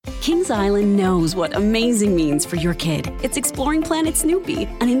Kings Island knows what amazing means for your kid. It's exploring Planet Snoopy,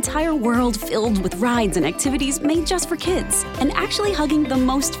 an entire world filled with rides and activities made just for kids, and actually hugging the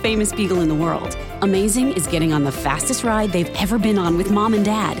most famous beagle in the world. Amazing is getting on the fastest ride they've ever been on with Mom and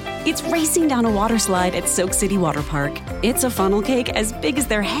Dad. It's racing down a water slide at Soak City Water Park. It's a funnel cake as big as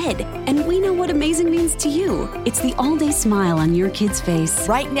their head. And we know what amazing means to you. It's the all-day smile on your kid's face.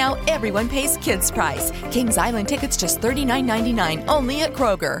 Right now, everyone pays Kids Price. Kings Island tickets just $39.99, only at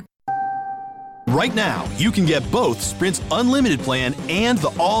Kroger. Right now, you can get both Sprint's unlimited plan and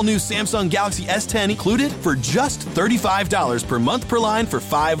the all-new Samsung Galaxy S10 included for just $35 per month per line for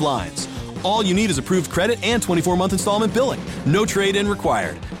 5 lines. All you need is approved credit and 24-month installment billing. No trade-in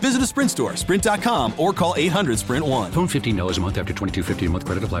required. Visit a Sprint store, sprint.com, or call 800-SPRINT-1. Phone $15 a month after $22.50 a month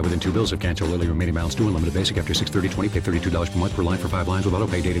credit. Apply within 2 bills. If cancel early, remaining balance due. Unlimited basic after $630.20. Pay $32 per month per line for 5 lines with auto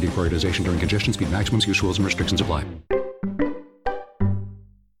pay. Data deprioritization during congestion. Speed maximums. Use rules and restrictions apply.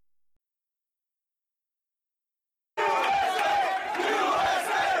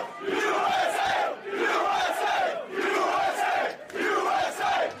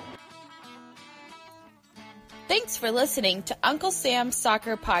 Thanks for listening to Uncle Sam's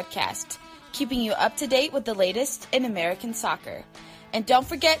Soccer Podcast, keeping you up to date with the latest in American soccer. And don't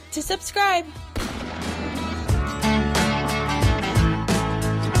forget to subscribe.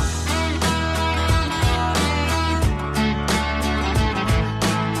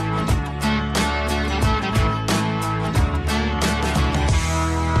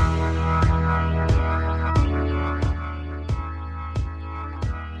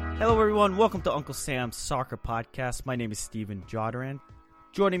 Hello everyone, welcome to Uncle Sam's Soccer Podcast. My name is Steven Jodran.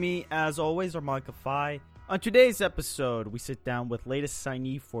 Joining me, as always, are Micah Fye. On today's episode, we sit down with latest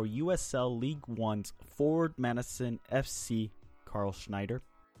signee for USL League One's forward Madison FC, Carl Schneider.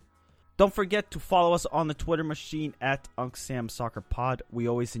 Don't forget to follow us on the Twitter machine at Uncle Sam's Soccer Pod. We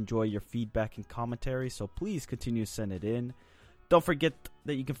always enjoy your feedback and commentary, so please continue to send it in. Don't forget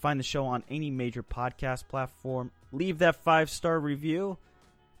that you can find the show on any major podcast platform. Leave that 5-star review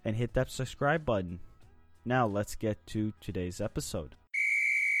and hit that subscribe button. Now let's get to today's episode.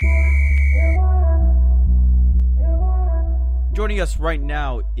 Joining us right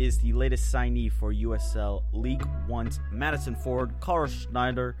now is the latest signee for USL League One's Madison forward, Carl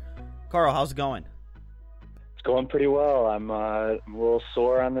Schneider. Carl, how's it going? It's going pretty well. I'm a little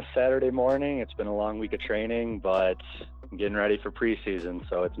sore on this Saturday morning. It's been a long week of training, but I'm getting ready for preseason,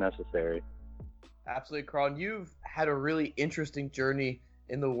 so it's necessary. Absolutely, Carl. You've had a really interesting journey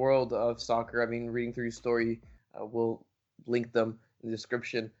in the world of soccer. I mean, reading through your story, we'll link them in the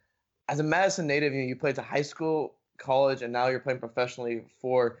description. As a Madison native, you played to high school, college, and now you're playing professionally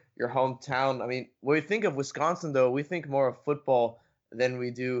for your hometown. I mean, when we think of Wisconsin, though, we think more of football than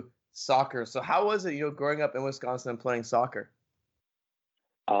we do soccer. So how was it, growing up in Wisconsin and playing soccer?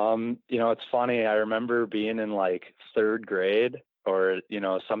 It's funny. I remember being in like 3rd grade or,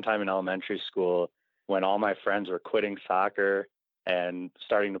 sometime in elementary school when all my friends were quitting soccer and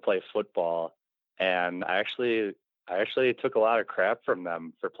starting to play football. And I actually took a lot of crap from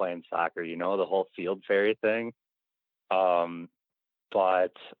them for playing soccer, the whole field fairy thing.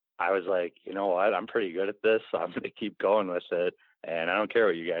 But I was like, you know what, I'm pretty good at this, so I'm going to keep going with it. And I don't care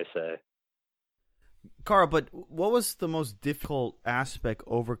what you guys say. Carl, but what was the most difficult aspect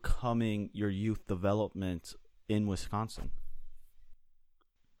overcoming your youth development in Wisconsin?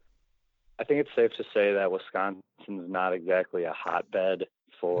 I think it's safe to say that Wisconsin's not exactly a hotbed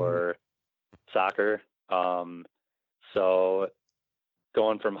for soccer. So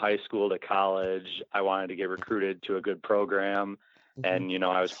going from high school to college, I wanted to get recruited to a good program. And,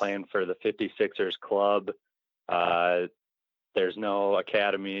 I was playing for the 56ers club. There's no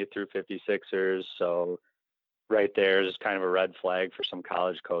academy through 56ers. So right there is kind of a red flag for some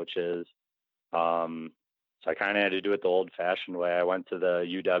college coaches. So I kind of had to do it the old-fashioned way. I went to the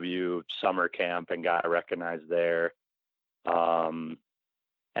UW summer camp and got recognized there. And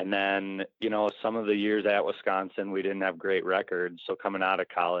then, some of the years at Wisconsin, we didn't have great records. So coming out of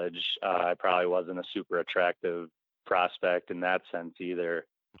college, I probably wasn't a super attractive prospect in that sense either.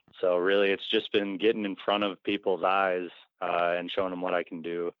 So really, it's just been getting in front of people's eyes and showing them what I can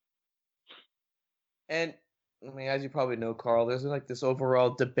do. And, as you probably know, Carl, there's like this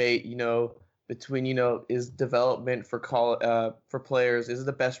overall debate, between, is development for players, is it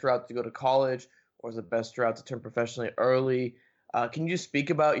the best route to go to college or is it the best route to turn professionally early? Can you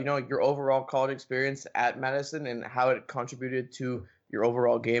speak about, your overall college experience at Madison and how it contributed to your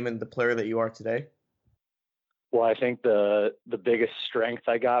overall game and the player that you are today? Well, I think the biggest strength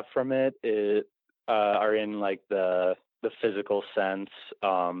I got from it are in like the physical sense.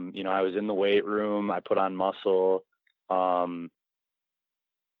 I was in the weight room, I put on muscle.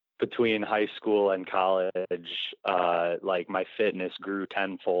 between high school and college, like my fitness grew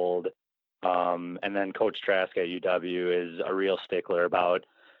tenfold. And then Coach Trask at UW is a real stickler about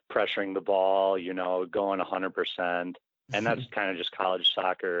pressuring the ball, going 100%. And that's kind of just college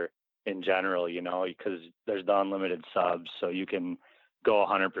soccer in general, because there's the unlimited subs. So you can go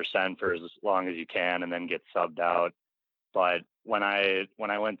 100% for as long as you can and then get subbed out. But when I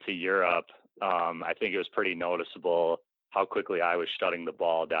went to Europe, I think it was pretty noticeable how quickly I was shutting the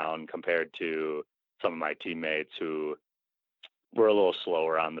ball down compared to some of my teammates who were a little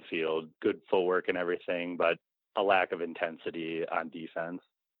slower on the field, good footwork and everything, but a lack of intensity on defense.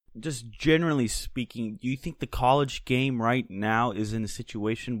 Just generally speaking, do you think the college game right now is in a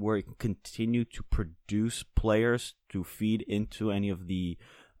situation where it can continue to produce players to feed into any of the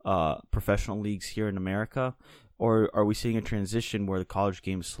professional leagues here in America? Or are we seeing a transition where the college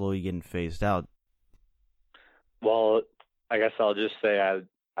game is slowly getting phased out? Well, I guess I'll just say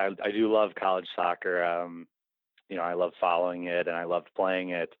I do love college soccer. I love following it and I loved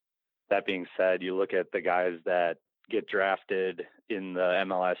playing it. That being said, you look at the guys that get drafted in the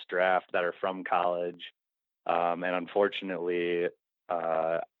MLS draft that are from college. And unfortunately,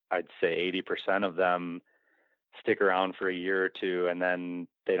 I'd say 80% of them stick around for a year or two and then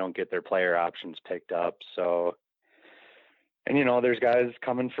they don't get their player options picked up. So, and there's guys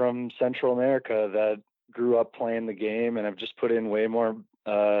coming from Central America that grew up playing the game and have just put in way more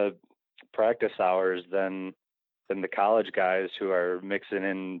practice hours than the college guys who are mixing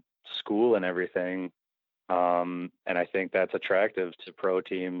in school and everything. And I think that's attractive to pro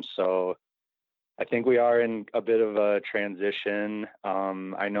teams. So I think we are in a bit of a transition.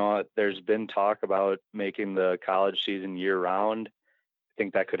 I know there's been talk about making the college season year round. I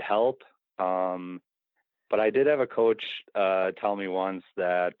think that could help. But I did have a coach tell me once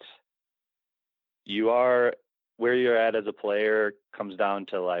that where you're at as a player comes down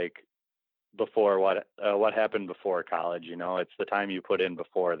to like before what happened before college. It's the time you put in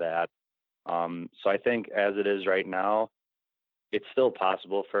before that. So I think as it is right now, it's still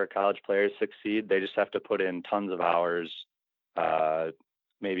possible for a college player to succeed. They just have to put in tons of hours,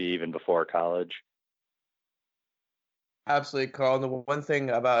 maybe even before college. Absolutely, Carl. And the one thing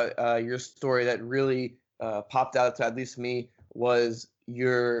about your story that really popped out to at least me was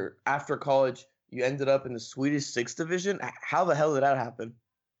after college, you ended up in the Swedish 6th division. How the hell did that happen?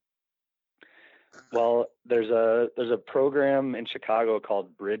 Well, there's a program in Chicago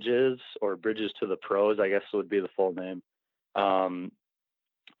called Bridges to the Pros, I guess would be the full name.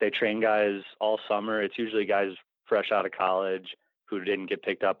 They train guys all summer. It's usually guys fresh out of college who didn't get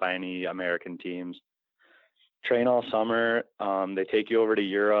picked up by any American teams. Train all summer. They take you over to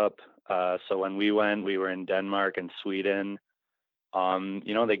Europe. So when we went, we were in Denmark and Sweden.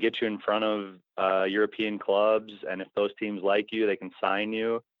 They get you in front of European clubs, and if those teams like you, they can sign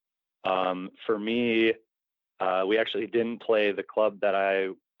you. For me, we actually didn't play the club that I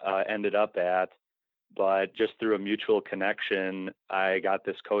ended up at, but just through a mutual connection, I got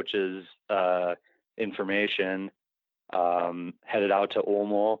this coach's information, headed out to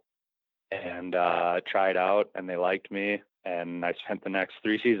Olmo and tried out, and they liked me, and I spent the next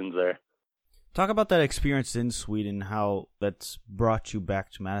 3 seasons there. Talk about that experience in Sweden, how that's brought you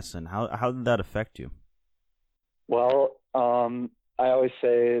back to Madison. How did that affect you? Well, I always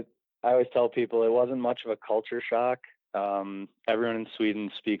tell people it wasn't much of a culture shock. Everyone in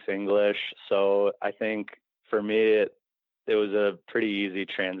Sweden speaks English, so I think for me it was a pretty easy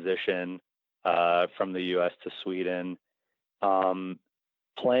transition from the U.S. to Sweden.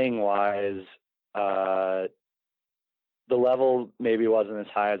 Playing wise, the level maybe wasn't as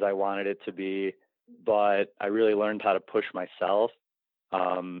high as I wanted it to be, but I really learned how to push myself.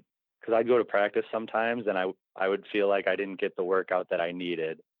 Because I'd go to practice sometimes and I would feel like I didn't get the workout that I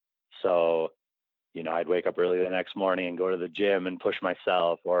needed. So, I'd wake up early the next morning and go to the gym and push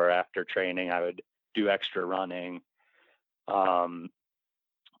myself, or after training, I would do extra running. And,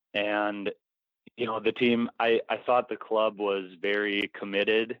 the team, I thought the club was very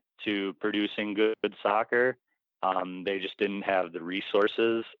committed to producing good soccer. They just didn't have the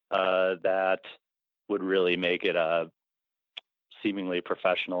resources that would really make it a seemingly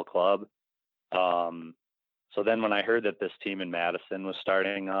professional club. So then when I heard that this team in Madison was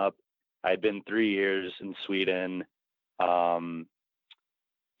starting up, I'd been 3 years in Sweden. I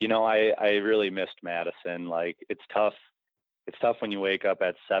really missed Madison. Like, it's tough. It's tough when you wake up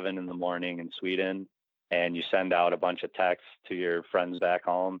at 7 a.m. in Sweden and you send out a bunch of texts to your friends back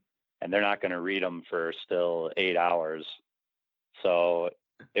home, and they're not going to read them for still 8 hours. So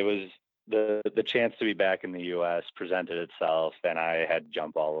it was the chance to be back in the U.S. presented itself, and I had to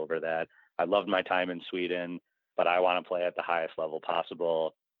jump all over that. I loved my time in Sweden, but I want to play at the highest level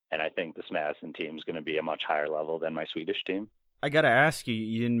possible. And I think this Madison team is going to be a much higher level than my Swedish team. I gotta ask you,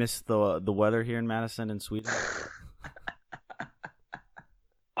 you didn't miss the weather here in Madison and Sweden?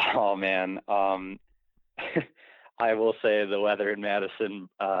 Oh man, I will say the weather in Madison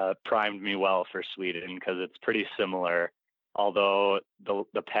primed me well for Sweden because it's pretty similar. Although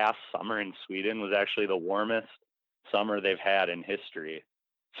the past summer in Sweden was actually the warmest summer they've had in history,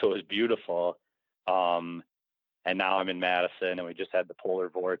 so it was beautiful. And now I'm in Madison, and we just had the polar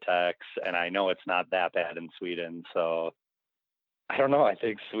vortex, and I know it's not that bad in Sweden. So I don't know. I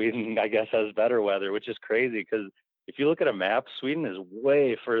think Sweden, I guess, has better weather, which is crazy because if you look at a map, Sweden is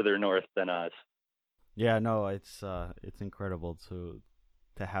way further north than us. Yeah, no, it's incredible to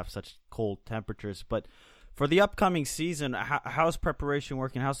have such cold temperatures. But for the upcoming season, how's preparation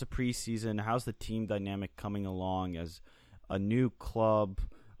working? How's the preseason? How's the team dynamic coming along as a new club,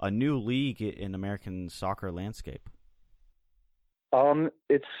 a new league in American soccer landscape?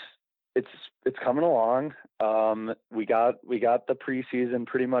 It's coming along. We got the preseason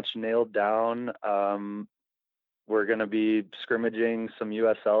pretty much nailed down. We're going to be scrimmaging some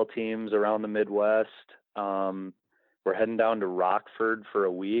USL teams around the Midwest. We're heading down to Rockford for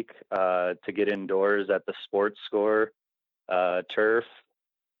a week to get indoors at the Sports Score turf.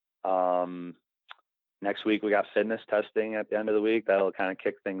 Next week we got fitness testing at the end of the week. That'll kind of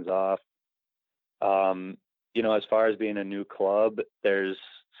kick things off. As far as being a new club, there's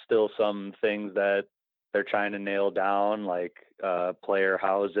still some things that they're trying to nail down, like player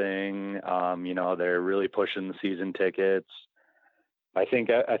housing. They're really pushing the season tickets. I think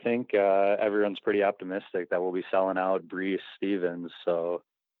everyone's pretty optimistic that we'll be selling out Brees Stevens. So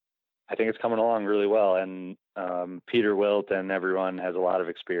I think it's coming along really well. And Peter Wilt and everyone has a lot of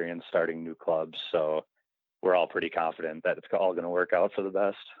experience starting new clubs. So we're all pretty confident that it's all going to work out for the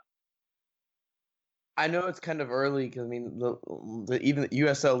best. I know it's kind of early because even the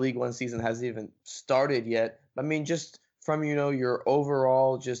USL League One season hasn't even started yet. I mean, just from your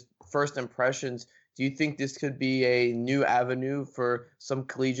overall just first impressions, do you think this could be a new avenue for some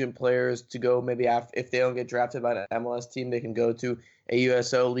collegiate players to go maybe if they don't get drafted by an MLS team, they can go to a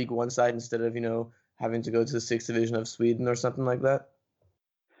USL League One side instead of having to go to the 6th division of Sweden or something like that?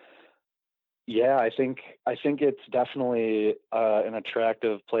 Yeah, I think it's definitely an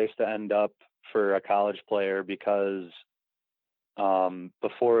attractive place to end up for a college player because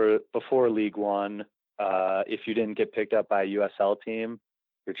before League One, if you didn't get picked up by a USL team,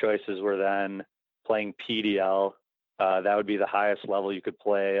 your choices were then playing PDL. That would be the highest level you could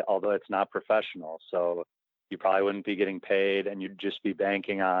play, although it's not professional. So you probably wouldn't be getting paid, and you'd just be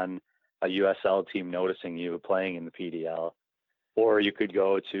banking on a USL team noticing you playing in the PDL. Or you could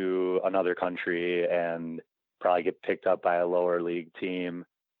go to another country and probably get picked up by a lower league team.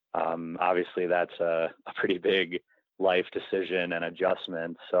 Obviously, that's a pretty big life decision and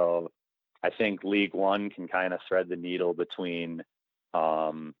adjustment. So I think League One can kind of thread the needle between,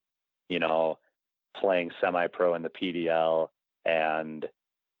 playing semi-pro in the PDL and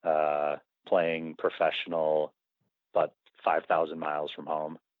playing professional, but 5,000 miles from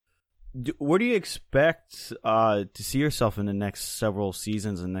home. Where do you expect to see yourself in the next several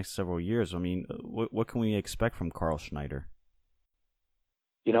seasons and next several years? I mean, what can we expect from Carl Schneider?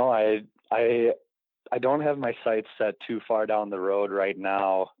 I don't have my sights set too far down the road right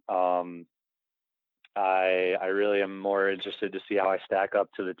now. I really am more interested to see how I stack up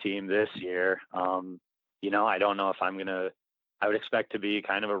to the team this year. I don't know if I would expect to be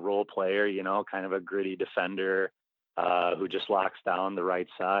kind of a role player, kind of a gritty defender who just locks down the right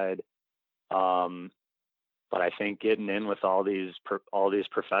side. But I think getting in with all these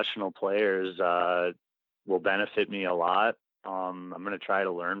professional players will benefit me a lot. I'm going to try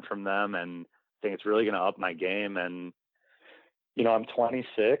to learn from them, and I think it's really going to up my game. And I'm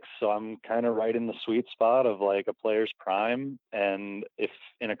 26, so I'm kind of right in the sweet spot of like a player's prime. And if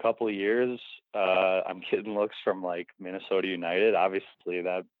in a couple of years I'm getting looks from like Minnesota United, obviously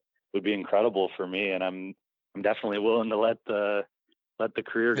that would be incredible for me. And I'm definitely willing to let the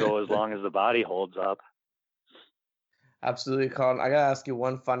career go as long as the body holds up. Absolutely, Colin. I gotta ask you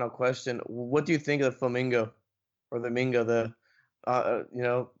one final question. What do you think of the Flamingo or the Mingo?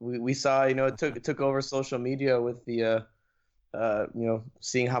 We saw it took over social media with the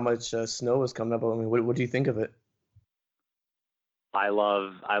seeing how much snow was coming up. I mean, what do you think of it? I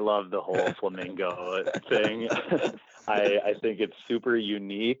love the whole flamingo thing. I think it's super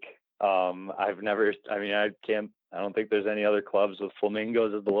unique. I don't think there's any other clubs with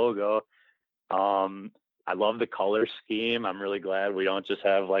flamingos as the logo. I love the color scheme. I'm really glad we don't just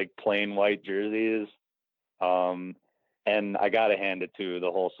have like plain white jerseys. And I got to hand it to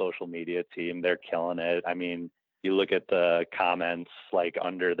the whole social media team. They're killing it. I mean, you look at the comments like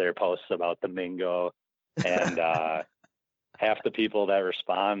under their posts about the Mingo, and half the people that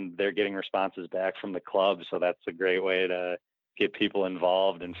respond, they're getting responses back from the club. So that's a great way to get people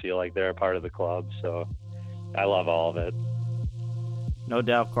involved and feel like they're a part of the club. So I love all of it. No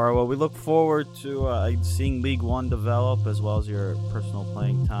doubt, Carl. Well, we look forward to seeing League One develop, as well as your personal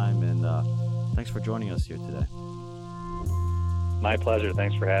playing time. And thanks for joining us here today. My pleasure.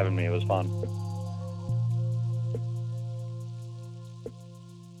 Thanks for having me. It was fun.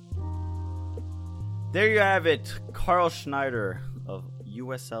 There you have it, Carl Schneider of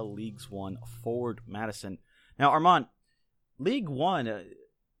USL Leagues One Forward Madison. Now, Armand, League One,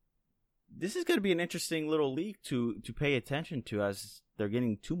 this is going to be an interesting little league to pay attention to, as they're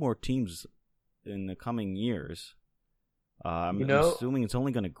getting 2 more teams in the coming years. I'm assuming it's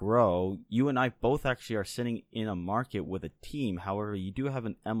only going to grow. You and I both actually are sitting in a market with a team. However, you do have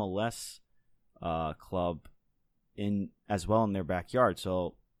an MLS club as well in their backyard.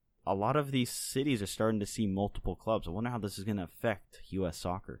 So a lot of these cities are starting to see multiple clubs. I wonder how this is going to affect U.S.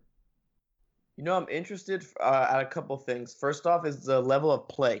 soccer. I'm interested at a couple things. First off is the level of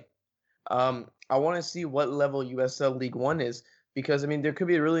play. I want to see what level USL League One is, because, there could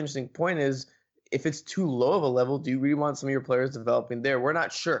be a really interesting point is, if it's too low of a level, do you really want some of your players developing there? We're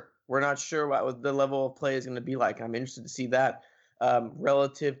not sure. We're not sure what the level of play is going to be like. I'm interested to see that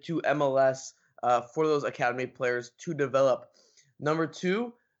relative to MLS for those academy players to develop. Number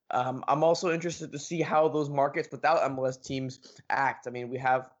 2, I'm also interested to see how those markets without MLS teams act. We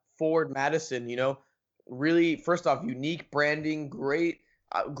have Forward Madison, really, first off, unique branding, great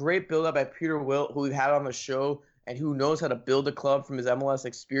build-up by Peter Wilt, who we've had on the show, and who knows how to build a club from his MLS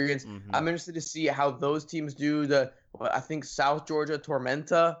experience. Mm-hmm. I'm interested to see how those teams do. I think South Georgia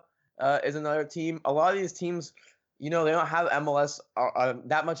Tormenta is another team. A lot of these teams, they don't have MLS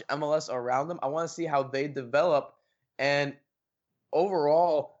that much MLS around them. I want to see how they develop. And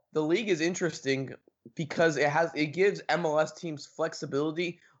overall, the league is interesting because it gives MLS teams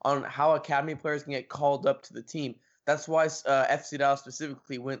flexibility on how academy players can get called up to the team. That's why FC Dallas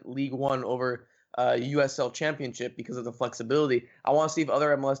specifically went League One over USL Championship, because of the flexibility. I want to see if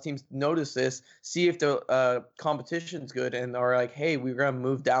other MLS teams notice this, see if the competition's good, and are like, hey, we're going to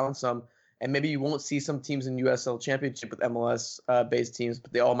move down some. And maybe you won't see some teams in USL Championship with MLS-based teams,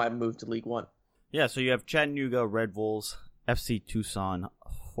 but they all might move to League One. Yeah, so you have Chattanooga Red Bulls, FC Tucson,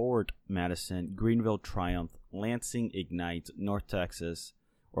 Forward Madison, Greenville Triumph, Lansing Ignite, North Texas,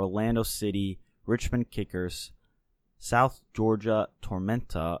 Orlando City, Richmond Kickers, South Georgia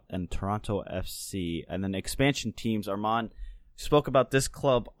Tormenta, and Toronto FC. And then expansion teams. Armand spoke about this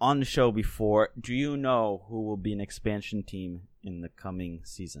club on the show before. Do you know who will be an expansion team in the coming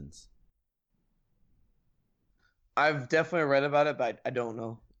seasons? I've definitely read about it, but I don't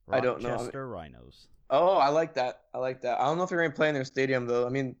know. Rochester Rhinos. Oh, I like that. I don't know if they're going to play in their stadium, though.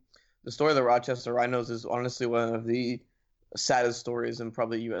 The story of the Rochester Rhinos is honestly one of the saddest stories in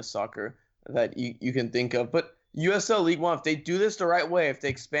probably U.S. soccer that you can think of. But USL League One, if they do this the right way, if they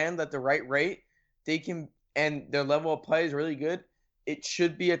expand at the right rate, they can, and their level of play is really good, it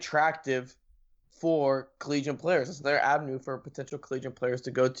should be attractive for collegiate players. It's another avenue for potential collegiate players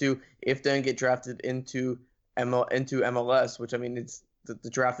to go to if they get drafted into MLS, which it's the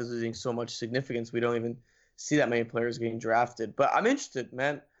draft is losing so much significance. We don't even see that many players getting drafted. But I'm interested,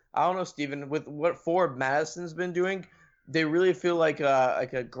 man. I don't know, Steven, with what Forward Madison's been doing, they really feel like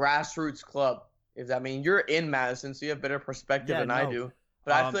a grassroots club. You're in Madison, so you have better perspective than I do.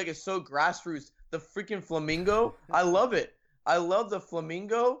 But I feel like it's so grassroots. The freaking Flamingo, I love it. I love the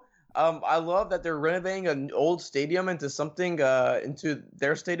Flamingo. I love that they're renovating an old stadium into something, into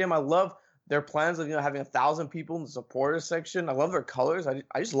their stadium. I love their plans of having 1,000 people in the supporter section. I love their colors. I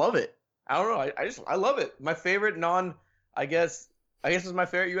just love it. I don't know. I love it. My favorite I guess it's my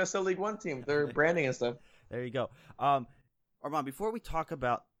favorite USL League One team. Their branding and stuff. There you go. Armand, before we talk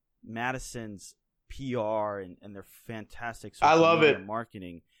about Madison's PR and their fantastic social media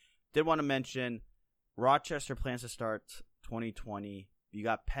marketing, did want to mention Rochester plans to start 2020. You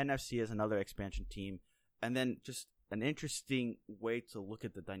got Penn FC as another expansion team, and then just an interesting way to look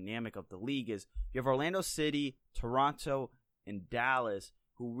at the dynamic of the league is you have Orlando City, Toronto, and Dallas,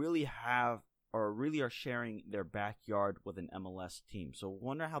 who really are sharing their backyard with an MLS team. So I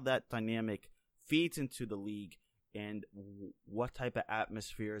wonder how that dynamic feeds into the league and what type of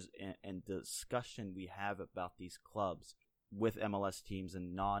atmospheres and discussion we have about these clubs with MLS teams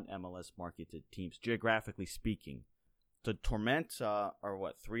and non-MLS marketed teams, geographically speaking. The Tormenta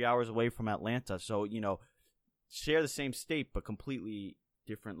are 3 hours away from Atlanta, so share the same state but completely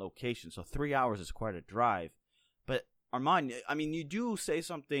different locations. So 3 hours is quite a drive. But Armand, you do say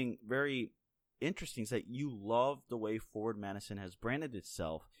something very interesting is that you love the way Forward Madison has branded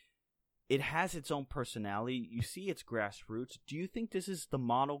itself. It has its own personality. You see its grassroots. Do you think this is the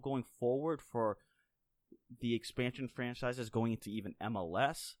model going forward for the expansion franchises going into even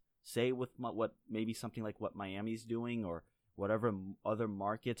MLS? Say with what maybe something like what Miami's doing or whatever other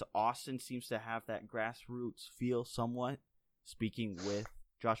markets. Austin seems to have that grassroots feel somewhat. Speaking with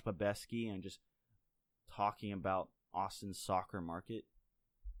Josh Babeski and just talking about Austin's soccer market.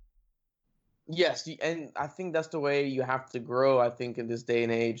 Yes, and I think that's the way you have to grow, I think, in this day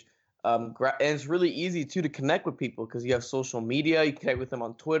and age. And it's really easy, too, to connect with people because you have social media. You connect with them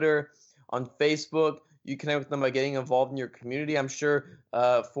on Twitter, on Facebook. You connect with them by getting involved in your community. I'm sure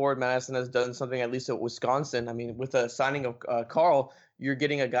Forward Madison has done something, at least at Wisconsin. I mean, with the signing of Carl, you're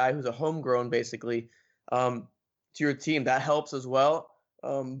getting a guy who's a homegrown, basically, to your team. That helps as well.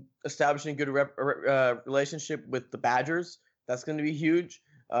 Establishing a good relationship with the Badgers, that's going to be huge.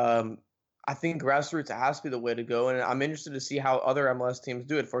 I think grassroots has to be the way to go, and I'm interested to see how other MLS teams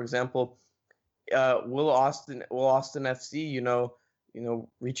do it. For example, will Austin FC,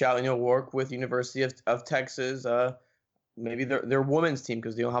 reach out, work with University of Texas, maybe their women's team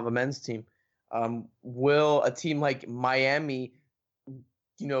because they don't have a men's team. Will a team like Miami,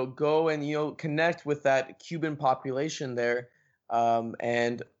 go and connect with that Cuban population there,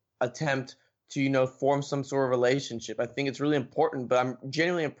 and attempt to form some sort of relationship? I think it's really important, but I'm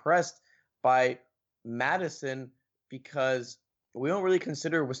genuinely impressed by Madison because we don't really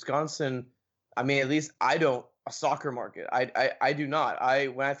consider Wisconsin, I mean, at least I don't, a soccer market. I do not.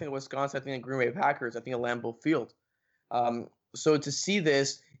 When I think of Wisconsin, I think of Green Bay Packers. I think of Lambeau Field. So to see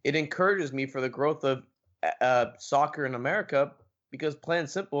this, it encourages me for the growth of soccer in America because plain and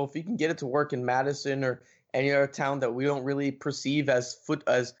simple, if you can get it to work in Madison or any other town that we don't really perceive as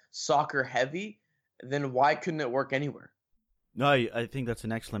soccer heavy, then why couldn't it work anywhere? No, I think that's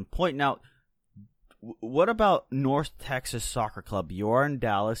an excellent point. Now, what about North Texas Soccer Club? You are in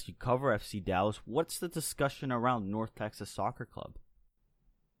Dallas. You cover FC Dallas. What's the discussion around North Texas Soccer Club?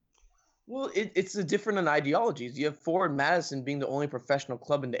 Well, it's a different in ideologies. You have Forward Madison being the only professional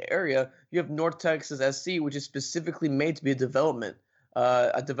club in the area. You have North Texas SC, which is specifically made to be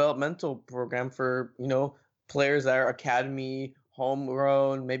a developmental program for, players that are academy,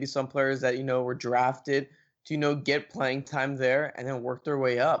 homegrown, maybe some players that, were drafted to, get playing time there and then work their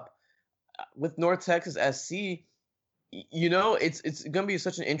way up. With North Texas SC, it's going to be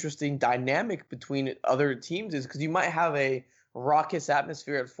such an interesting dynamic between other teams is because you might have a raucous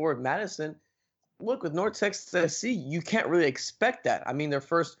atmosphere at Forward Madison. Look, with North Texas SC, you can't really expect that. I mean, their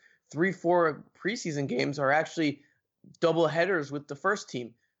first 3-4 preseason games are actually double headers with the first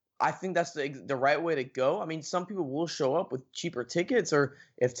team. I think that's the right way to go. I mean, some people will show up with cheaper tickets or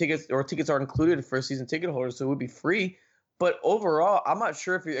if tickets are included for season ticket holders, so it would be free. But overall, I'm not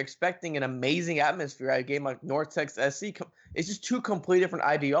sure if you're expecting an amazing atmosphere at a game like North Texas SC. It's just two completely different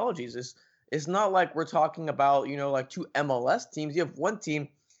ideologies. It's not like we're talking about, like two MLS teams. You have one team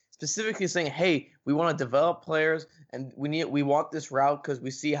specifically saying, hey, we want to develop players and we want this route because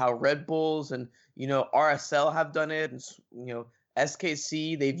we see how Red Bulls and, RSL have done it. And,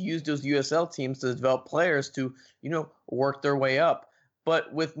 SKC, they've used those USL teams to develop players to, work their way up.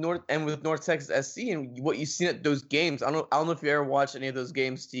 But with North Texas SC and what you've seen at those games, I don't know if you ever watched any of those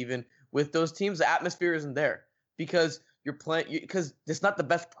games, Steven. With those teams, the atmosphere isn't there because because it's not the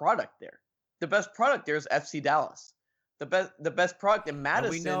best product there. The best product there is FC Dallas. The best product in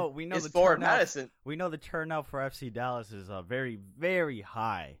Madison we know is the Forward turnout, Madison. We know the turnout for FC Dallas is very, very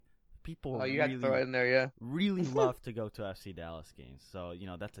high. People had to throw it in there, yeah. really love to go to FC Dallas games. So,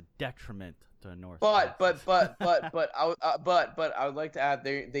 that's a detriment to North. But I would like to add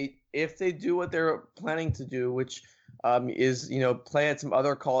they if they do what they're planning to do, which is play at some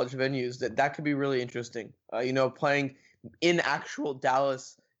other college venues, that could be really interesting. Playing in actual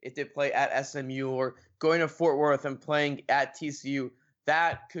Dallas, if they play at SMU or going to Fort Worth and playing at TCU,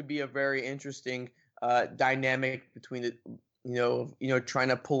 that could be a very interesting dynamic between the trying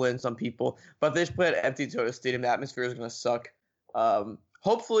to pull in some people. But if they just play at empty Toyota Stadium, the atmosphere is going to suck.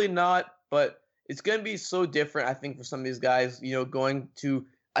 Hopefully not, but it's going to be so different, I think, for some of these guys, going to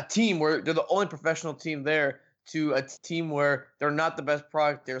a team where they're the only professional team there to a team where they're not the best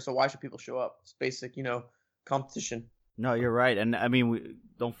product there. So why should people show up? It's basic, competition. No, you're right. And I mean,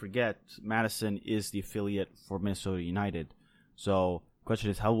 don't forget, Madison is the affiliate for Minnesota United. So the question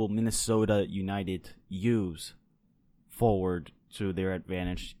is, how will Minnesota United use Forward to their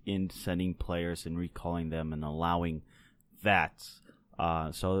advantage in sending players and recalling them and allowing that?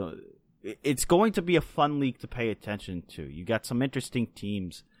 So it's going to be a fun league to pay attention to. You got some interesting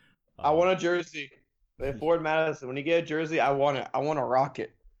teams. I want a jersey. Forward Madison, when you get a jersey, I want it. I want to rock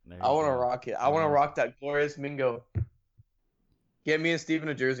it. I want to rock it. I want to rock that glorious Mingo. Get me and Steven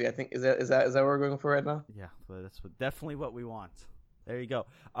a jersey. I think is that what we're going for right now? Yeah, but that's definitely what we want. There you go.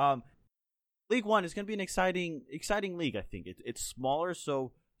 League One is going to be an exciting league. I think it's smaller,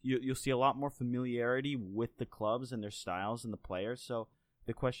 so you'll see a lot more familiarity with the clubs and their styles and the players. So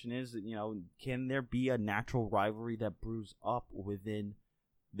the question is, can there be a natural rivalry that brews up within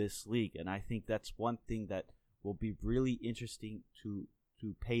this league? And I think that's one thing that will be really interesting to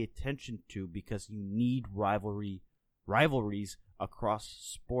pay attention to, because you need rivalries across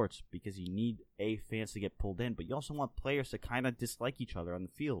sports, because you need fans to get pulled in, but you also want players to kind of dislike each other on the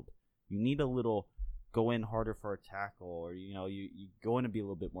field. You need a little go in harder for a tackle, or you go in to be a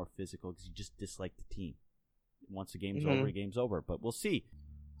little bit more physical because you just dislike the team. Once the game's over, the game's over. But we'll see.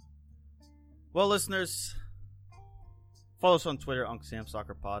 Well, listeners, follow us on Twitter, Uncle Sam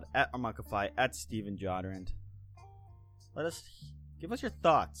Soccer Pod, at Armancafy, at Steven Jodrand. Give us your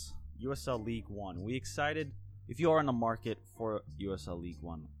thoughts. USL League One. Are we excited? If you are in the market for USL League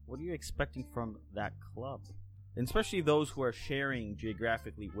One, what are you expecting from that club? And especially those who are sharing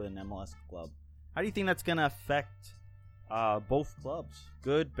geographically with an MLS club. How do you think that's going to affect both clubs?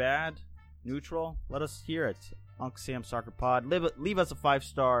 Good, bad, neutral? Let us hear it. Uncle Sam Soccer Pod. Leave us a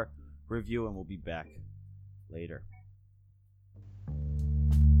 5-star review, and we'll be back later.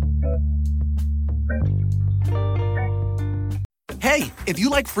 Hey, if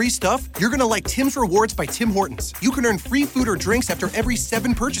you like free stuff, you're going to like Tim's Rewards by Tim Hortons. You can earn free food or drinks after every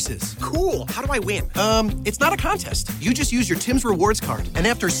 7 purchases. Cool. How do I win? It's not a contest. You just use your Tim's Rewards card, and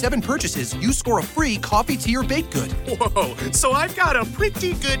after 7 purchases, you score a free coffee, tea, or baked good. Whoa, so I've got a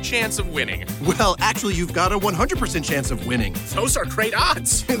pretty good chance of winning. Well, actually, you've got a 100% chance of winning. Those are great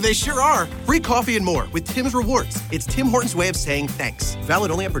odds. They sure are. Free coffee and more with Tim's Rewards. It's Tim Hortons' way of saying thanks. Valid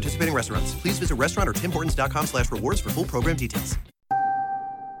only at participating restaurants. Please visit restaurant or timhortons.com/rewards for full program details.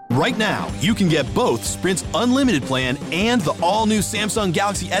 Right now, you can get both Sprint's unlimited plan and the all-new Samsung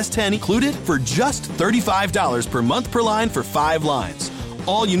Galaxy S10 included for just $35 per month per line for 5 lines.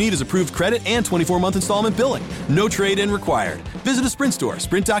 All you need is approved credit and 24-month installment billing. No trade-in required. Visit a Sprint store,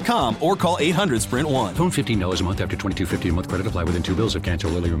 sprint.com, or call 800-SPRINT-1. Phone $15 a month after $22.50 a month. Credit apply within 2 bills. If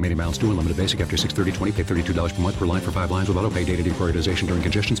cancel early, remaining balance due. Unlimited basic after $630.20. Pay $32 per month per line for 5 lines with auto pay. Data deprioritization during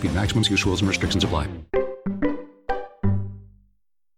congestion. Speed maximums. Use rules and restrictions apply.